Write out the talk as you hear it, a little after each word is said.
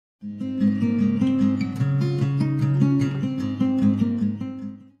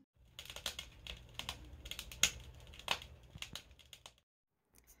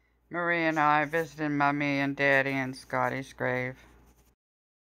I visited Mommy and Daddy in Scotty's grave.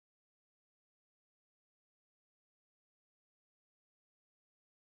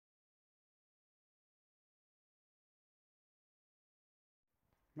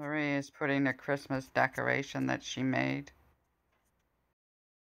 Marie is putting a Christmas decoration that she made.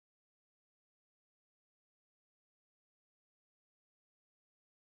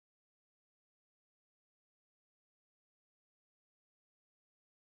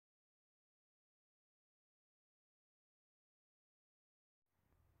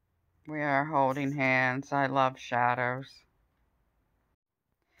 We are holding hands. I love shadows.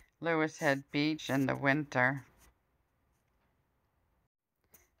 Lewis Head Beach in the winter.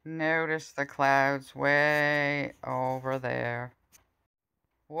 Notice the clouds way over there.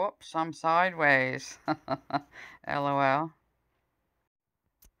 Whoops, I'm sideways. LOL.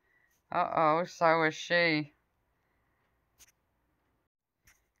 Uh-oh, so is she.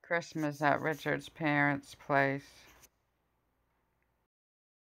 Christmas at Richard's parents' place.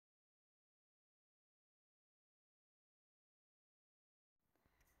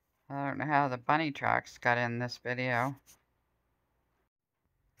 I don't know how the bunny tracks got in this video.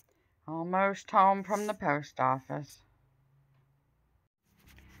 Almost home from the post office.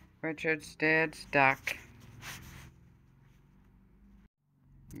 Richard's dad's duck.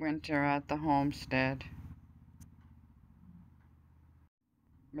 Winter at the homestead.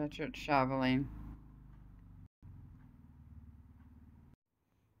 Richard shoveling.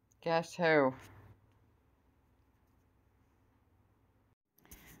 Guess who?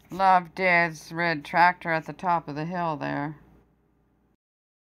 Love Dad's red tractor at the top of the hill there.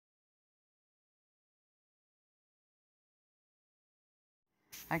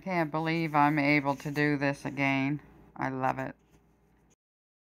 I can't believe I'm able to do this again. I love it.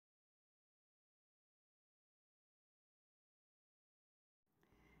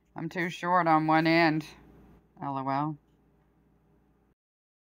 I'm too short on one end. LOL.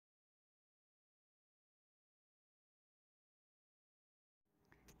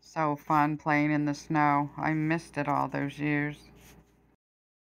 So fun playing in the snow. I missed it all those years.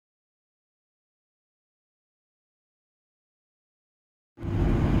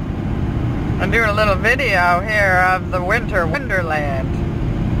 I'm doing a little video here of the winter wonderland.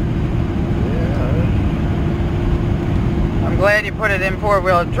 Yeah. I'm glad you put it in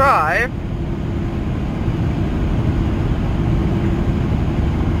four-wheel drive.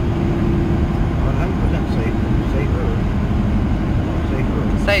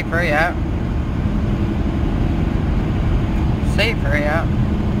 Safer, yeah. Safer, yeah.